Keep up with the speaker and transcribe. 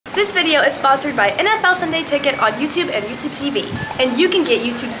This video is sponsored by NFL Sunday Ticket on YouTube and YouTube TV. And you can get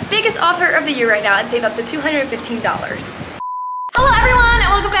YouTube's biggest offer of the year right now and save up to $215. Hello everyone and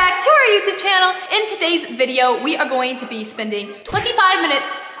welcome back to our YouTube channel. In today's video, we are going to be spending 25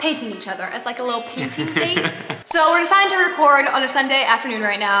 minutes painting each other as like a little painting date. So we're deciding to record on a Sunday afternoon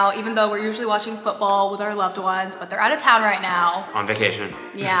right now, even though we're usually watching football with our loved ones, but they're out of town right now. On vacation.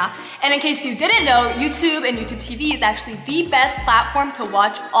 Yeah, and in case you didn't know, YouTube and YouTube TV is actually the best platform to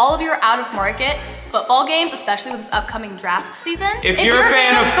watch all of your out-of-market football games, especially with this upcoming draft season. If you're a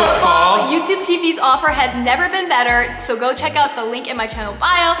fan of football, YouTube TV's offer has never been better, so go check out the link in my channel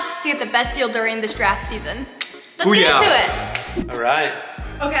bio to get the best deal during this draft season. Let's get into it. All right.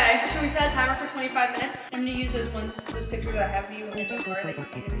 Okay, should we set a timer for 25 minutes? I'm gonna use those pictures that I have of you in the car that you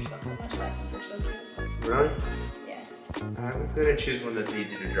painted yourself so much that I think you're so cute. Really? Yeah. I'm gonna choose one that's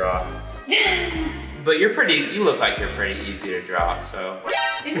easy to draw. But you look like you're pretty easy to draw, so.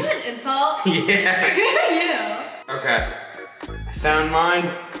 Isn't it an insult? Yeah. You know. Okay. I found mine.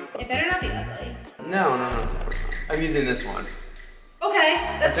 It better not be ugly. No. I'm using this one. Okay.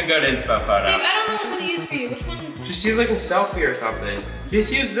 That's a good inspo photo. Babe, I don't know which one to use for you. Which one? Just use like a selfie or something.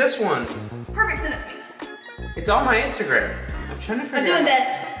 Just use this one. Perfect, send it to me. It's on my Instagram. I'm trying to figure out. I'm doing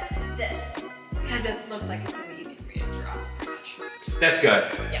this. Because it looks like it's gonna be easy for you to draw, pretty much. That's good.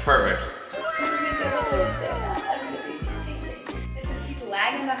 Yep. Perfect. I'm gonna be painting. And since he's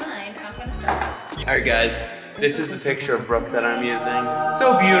lagging behind, I'm gonna start. Alright guys, this is the picture of Brooke that I'm using.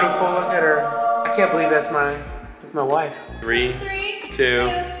 So beautiful, look at her. I can't believe that's my wife. Three, two,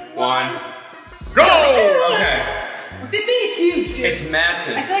 one. Go! Okay. This thing is huge, dude. It's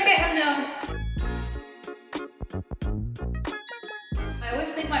massive. I feel like I have I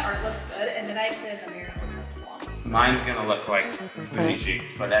always think my art looks good, and then I put it in the mirror and it looks like wonky. Mine's gonna look like booty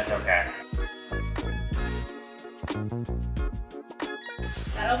cheeks, but that's okay.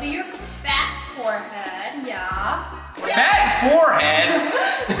 That'll be your fat forehead, yeah. Fat forehead?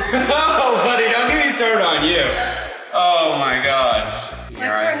 Oh, buddy, don't get me started on you. Oh my gosh. My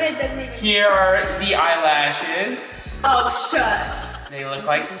forehead doesn't even. Here are the eyelashes. Oh, shush. They look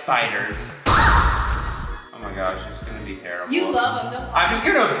like spiders. Oh my gosh, it's gonna be terrible. You love them, don't you? I'm just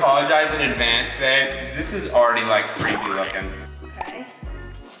gonna apologize in advance, babe, because this is already like creepy looking. Okay.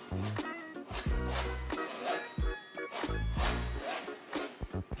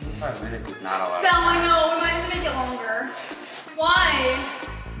 5 minutes is not a lot. No, I know. We might have to make it longer. Why?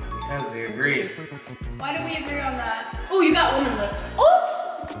 Because we agreed. Why did we agree on that? Oh, you got woman lips. Oh!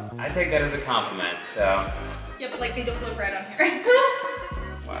 I take that as a compliment, so. Yeah, but like they don't look right on here.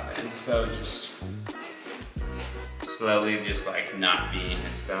 Wow, the inspo is just slowly just like not being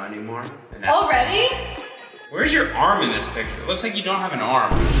inspo anymore. And that's, already? Where's your arm in this picture? It looks like you don't have an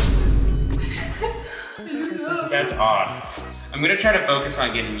arm. That's odd. I'm gonna try to focus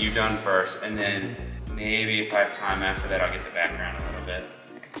on getting you done first, and then maybe if I have time after that, I'll get the background a little bit.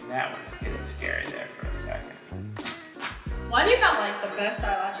 That was getting scary there for a second. Why do you got like the best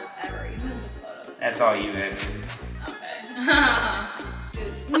eyelashes ever, even in this photo? That's all you, babe. Okay. Dude.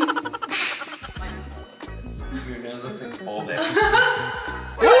 Your nose looks like a bull bitch.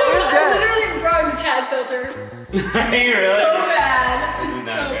 I'm literally drawing the Chad filter. Are you really? So bad. It's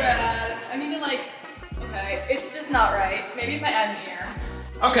Isn't so that bad. I'm even like, okay, it's just not right. Maybe if I add an ear.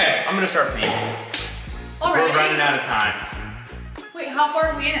 Okay, I'm gonna start painting. Alright. We're running out of time. Wait, how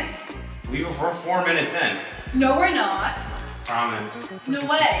far are we in? We're 4 minutes in. No, we're not. Promise. No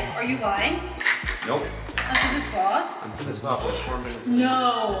way. Are you lying? Nope. Onto the sloth? Onto the sloth, we're 4 minutes in.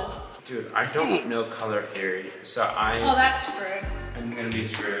 No. Dude, I don't know color theory, so Oh, that's screwed. I'm gonna be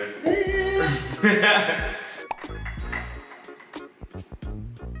screwed.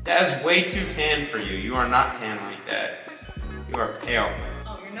 That is way too tan for you. You are not tan like that. You are pale.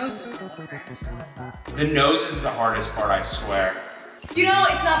 Oh, your nose doesn't look right. What's that? The nose is the hardest part, I swear. You know,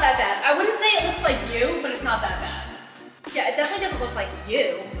 it's not that bad. I wouldn't say it looks like you, but it's not that bad. Yeah, it definitely doesn't look like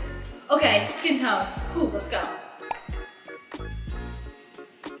you. Okay, skin tone. Ooh, let's go.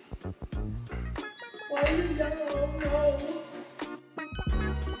 Why are you yellow? No.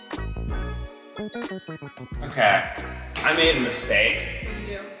 Okay, I made a mistake. What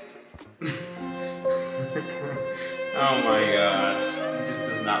did you do? Oh my gosh. It just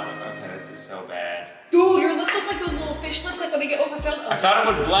does not look, okay, this is so bad. Dude, your lips look like those little fish lips, like when they get overfilled. I thought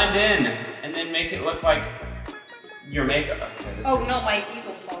it would blend in and then make it look like your makeup. Okay, oh no, my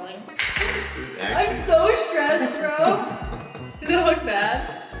easel's falling. Actually... I'm so stressed, bro. Does it look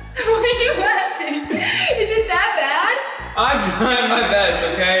bad? Why are you laughing? Is it that bad? I'm trying my best,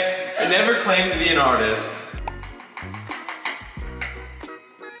 okay? I never claimed to be an artist.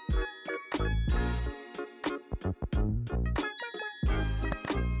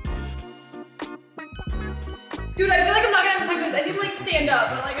 Dude, I feel like I'm not gonna have time for this. I need to like stand up,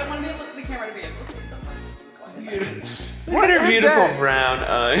 but like I want to be able the camera to be able to see something going as What are beautiful brown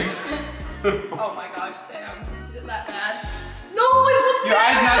eyes. Oh my gosh, Sam. Is it that bad? No, it looks Your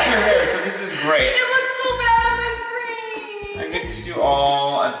bad. eyes match your hair, so this is great. It looks so bad on my screen. I could just do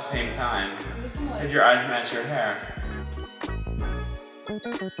all at the same time. I'm just gonna like... Because your eyes match your hair.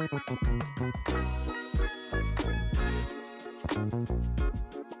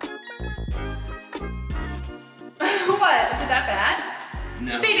 What? Is it that bad?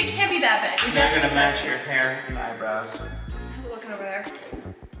 No. Babe, it can't be that bad. You're not gonna match your hair and eyebrows. How's it looking over there?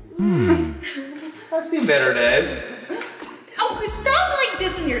 I've seen better days. Oh, stop like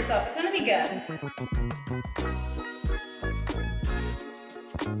dissing yourself. It's gonna be good.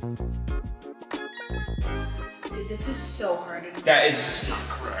 Dude, this is so hard. That is just not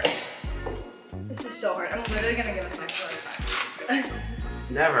correct. This is so hard. I'm literally gonna give us an extra like 5 minutes.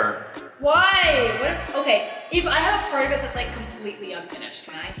 Never. Why? What if, okay, if I have a part of it that's like completely unfinished,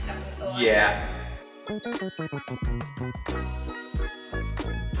 can I have it go on? Yeah.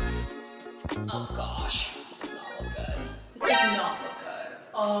 Oh gosh, this does not look good. This does not look good.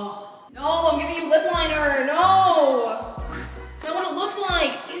 Oh, no, I'm giving you lip liner, no! It's not what it looks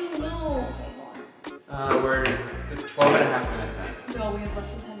like, ew, no. Okay, hold on. We're 12 and a half minutes in. No, we have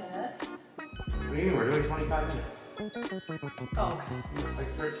less than 10 minutes. What do you mean? We're doing 25 minutes. Oh, okay.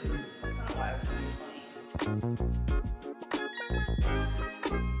 Like 13 minutes. I don't know why I was thinking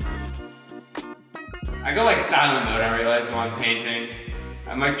 20. I go like silent mode, I realize while I'm painting.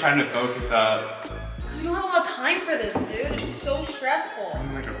 I'm like trying to focus up. We don't have a lot of time for this, dude. It's so stressful.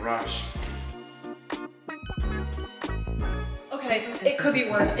 I'm like a rush. Okay, it could be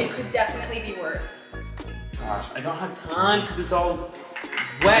worse. It could definitely be worse. Gosh, I don't have time because it's all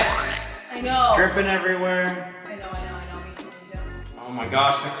wet. I know. Dripping everywhere. I know. Me too, me too. Oh my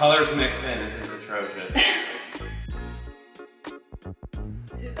gosh, the colors mix in. This is atrocious.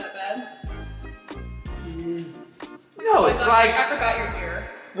 Is that bad? No, Oh it's gosh, like... I forgot your ear.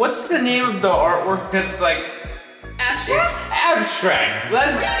 What's the name of the artwork that's like... Abstract? Abstract.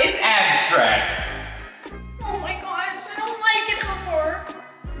 It's abstract. Oh my gosh, I don't like it so far.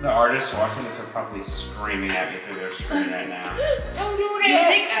 The artists watching this are probably screaming at me through their screen right now. Don't do it. Do you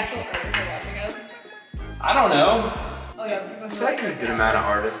think actual artists are watching us? I don't know. Oh yeah, I feel like there's a good amount of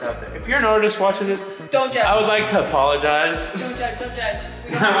artists out there. If you're an artist watching this, don't judge. I would like to apologize. Don't judge, don't judge.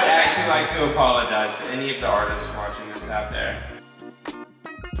 We don't I would like actually like to apologize to any of the artists watching this out there.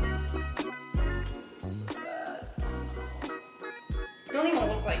 This is so bad. Don't even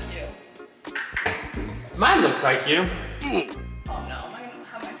look like you. Mine looks like you. Oh no, am I gonna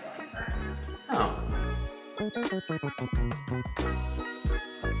have my feelings hurt? Oh.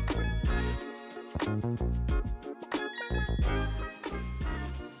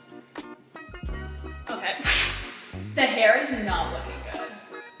 Okay. The hair is not looking good.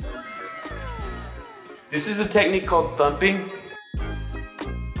 This is a technique called thumping.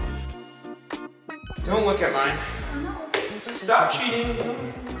 Don't look at mine. Oh no. Stop cheating. I'm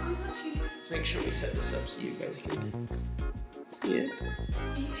not cheating. Let's make sure we set this up so you guys can see it.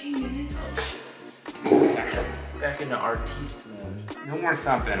 18 minutes? Oh shit. Back into artiste mode. No more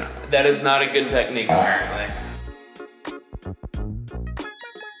thumping. That is not a good technique, apparently.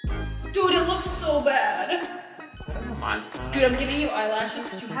 Dude, it looks so bad. I don't know, mine's fine. Dude, I'm giving you eyelashes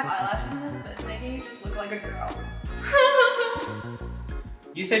because you have eyelashes in this, but it's making you just look like a girl.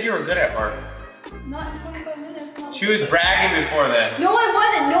 You said you were good at art. Not in 25 minutes. Not She was bragging before this. No, I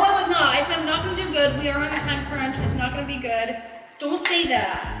wasn't. No, I was not. I said I'm not going to do good. We are on a time crunch. It's not going to be good. Just don't say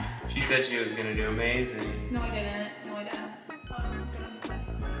that. She said she was gonna do amazing. No, I didn't. No, I didn't. I'm gonna mess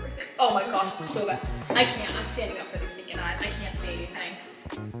up everything. Oh my gosh, it's so bad. I can't. I'm standing up for these stinking eyes. I can't see anything.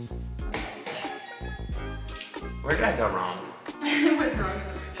 Where did I go wrong? I went wrong in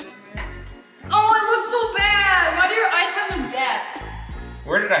the beginning, man. Oh, it looks so bad. Why do your eyes have no depth?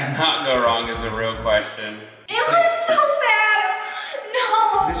 Where did I not go wrong is a real question. It looks so bad.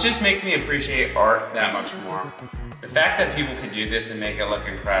 No. This just makes me appreciate art that much more. The fact that people could do this and make it look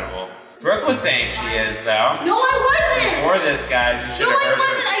incredible. Brooke was saying she is, though. No, I wasn't. Before this, guys, you should No, have I heard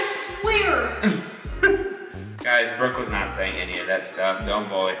wasn't. I swear. Guys, Brooke was not saying any of that stuff. Don't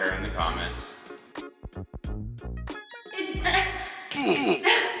bully her in the comments. It's.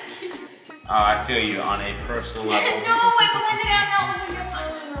 Oh, I feel you on a personal level. No, I blended out now. It's like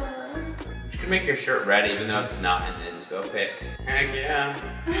eyeliner. You should make your shirt red even though it's not in the inspo pic. Heck yeah.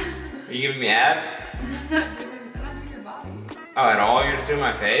 Are you giving me abs? I'm not doing your body. Oh, at all? You're just doing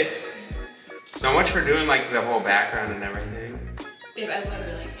my face? So much for doing like the whole background and everything. Babe, I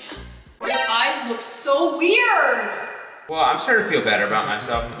literally can't. Your eyes look so weird. Well, I'm starting to feel better about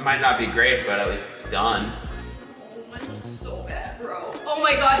myself. It might not be great, but at least it's done. It's so bad, bro. Oh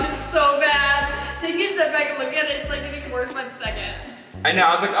my gosh, it's so bad. Taking a step back and looking at it, it's like getting worse by the second. I know,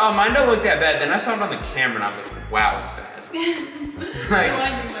 I was like, oh, mine don't look that bad. Then I saw it on the camera and I was like, wow, it's bad. Like,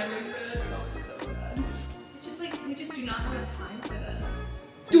 I knew mine looked bad. Oh, it's so bad. It's just like, we just do not have enough time for this.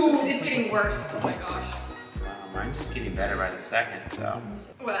 Dude, it's getting worse. Oh my gosh. wow, mine's just getting better by the second, so.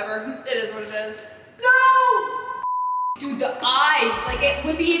 Whatever, it is what it is. No! Dude, the eyes, like it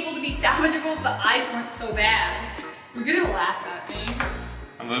would be able to be salvageable if the eyes weren't so bad. You're gonna laugh at me.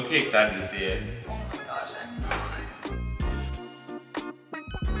 I'm low-key excited to see it. Oh my gosh, I'm not.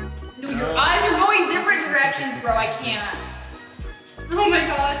 No, your eyes are going different directions, bro, I can't. Oh my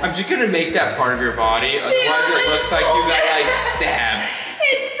gosh. I'm just gonna make that part of your body, Sam, otherwise it looks so like you got bad. like stabbed.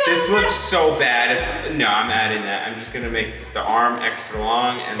 It's so This bad. looks so bad. No, I'm adding that. I'm just gonna make the arm extra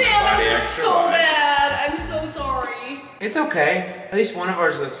long and the Sam, body it looks extra so wide. bad. I'm so sorry. It's okay. At least one of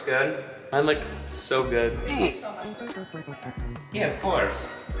ours looks good. Mine look so good. Thank you so much. Yeah, of course.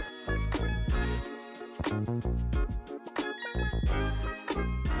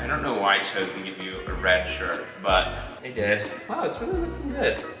 I don't know why I chose to give you a red shirt, but they did. Wow, it's really looking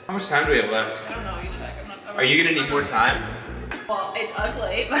good. How much time do we have left? I don't know, you check. Are you gonna need more time? Well, it's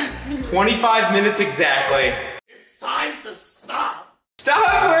ugly, but 25 minutes exactly. It's time to stop!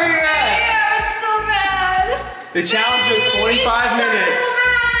 Stop where you're at! yeah, it's so bad. The challenge is 25 minutes. So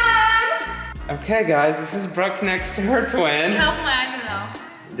bad. Okay guys, this is Brooke next to her twin. Can I open my eyes or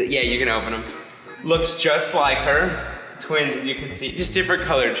no? Yeah, you can open them. Looks just like her. Twins, as you can see, just different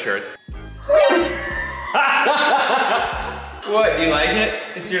colored shirts. What, do you like it?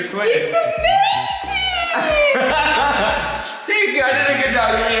 It's your twin. It's amazing! Thank you, I did a good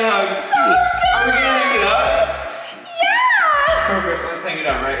job. Give me a hug. So good! Are we gonna hang it up? Yeah! Perfect, let's hang it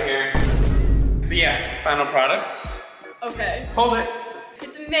up right here. So yeah, final product. Okay. Hold it.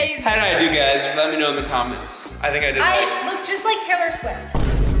 It's amazing. How did I do, guys? Let me know in the comments. I think I did I look just like Taylor Swift.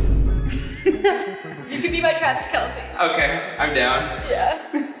 You could be my Travis Kelce. Okay, I'm down. Yeah.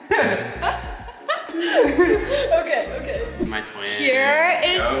 Okay. My twin. Here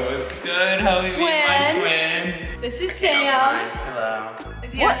is Oh, it's good. How is my twin? This is Okay, Sam. nice. Hello.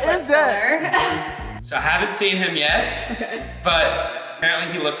 If he has that? So I haven't seen him yet, Okay. but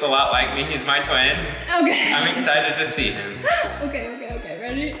apparently he looks a lot like me. He's my twin. Okay. I'm excited to see him. Okay.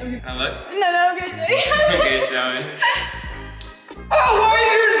 Ready? Okay. I look. No, okay, Jay. Okay, show me. Oh,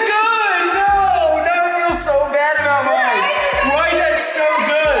 Warrior's good! No, now I feel so bad about mine. Why is that so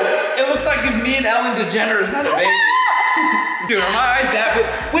good? It looks like if me and Ellen DeGeneres had a baby. Dude, are my eyes that big?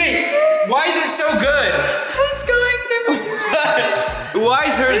 Wait, why is it so good? It's going different directions. Why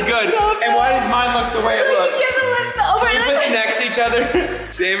is hers good? so And why does mine look the way it looks? Can you put them next to each other?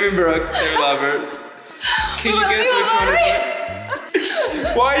 Sam and Brooke, they're lovers. Can you guess which one is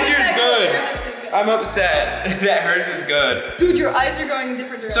it? Why is yours good? I'm upset that hers is good. Dude, your eyes are going in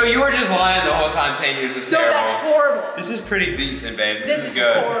different directions. So you were just lying the whole time saying yours was terrible. No, that's horrible. This is pretty decent, babe. This is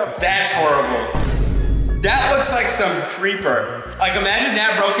good. horrible. That's horrible. That looks like some creeper. Like imagine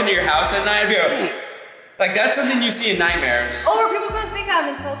that broke into your house at night and be like that's something you see in nightmares. Oh, are people gonna think I'm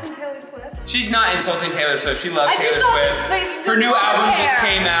insulting Taylor Swift? She's not insulting Taylor Swift. She loves I Taylor just saw Swift. the Her new blonde album just hair.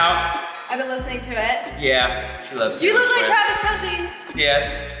 came out. I've been listening to it. Yeah, she loves You Taylor look like Swift. Travis Kelce.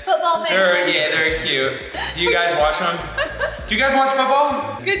 Yes. Football fan. Yeah, they're cute. Do you guys watch them? Do you guys watch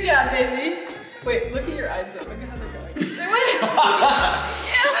football? Good job, baby. Wait, look at your eyes though. Look at how they're going.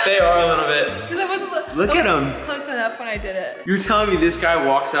 They are a little bit. Because I wasn't Look at 'em. close enough when I did it. You're telling me this guy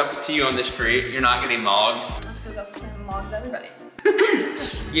walks up to you on the street, you're not getting mogged? That's because that's the same moms everybody.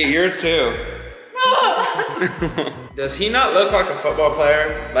 Yeah, yours too. Does he not look like a football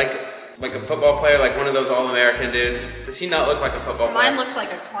player? Like a football player, like one of those All-American dudes? Does he not look like a football player? Mine looks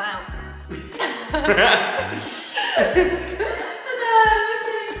like a clown.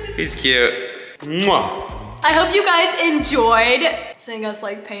 He's cute. Mwah. I hope you guys enjoyed seeing us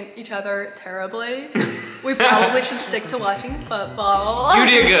like paint each other terribly. We probably should stick to watching football. You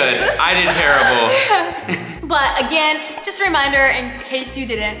did good. I did terrible. But again, just a reminder in case you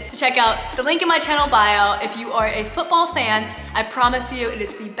didn't, check out the link in my channel bio if you are a football fan. I promise you it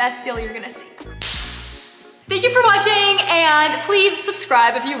is the best deal you're gonna see. Thank you for watching and please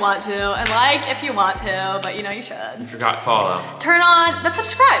subscribe if you want to and like if you want to, but you know you should. You forgot follow. Turn on, that's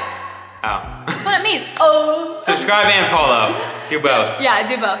subscribe. Oh. That's what it means. Oh. Subscribe and follow. Do both. Yeah,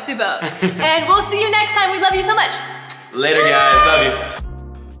 do both. And we'll see you next time. We love you so much. Later guys, love you.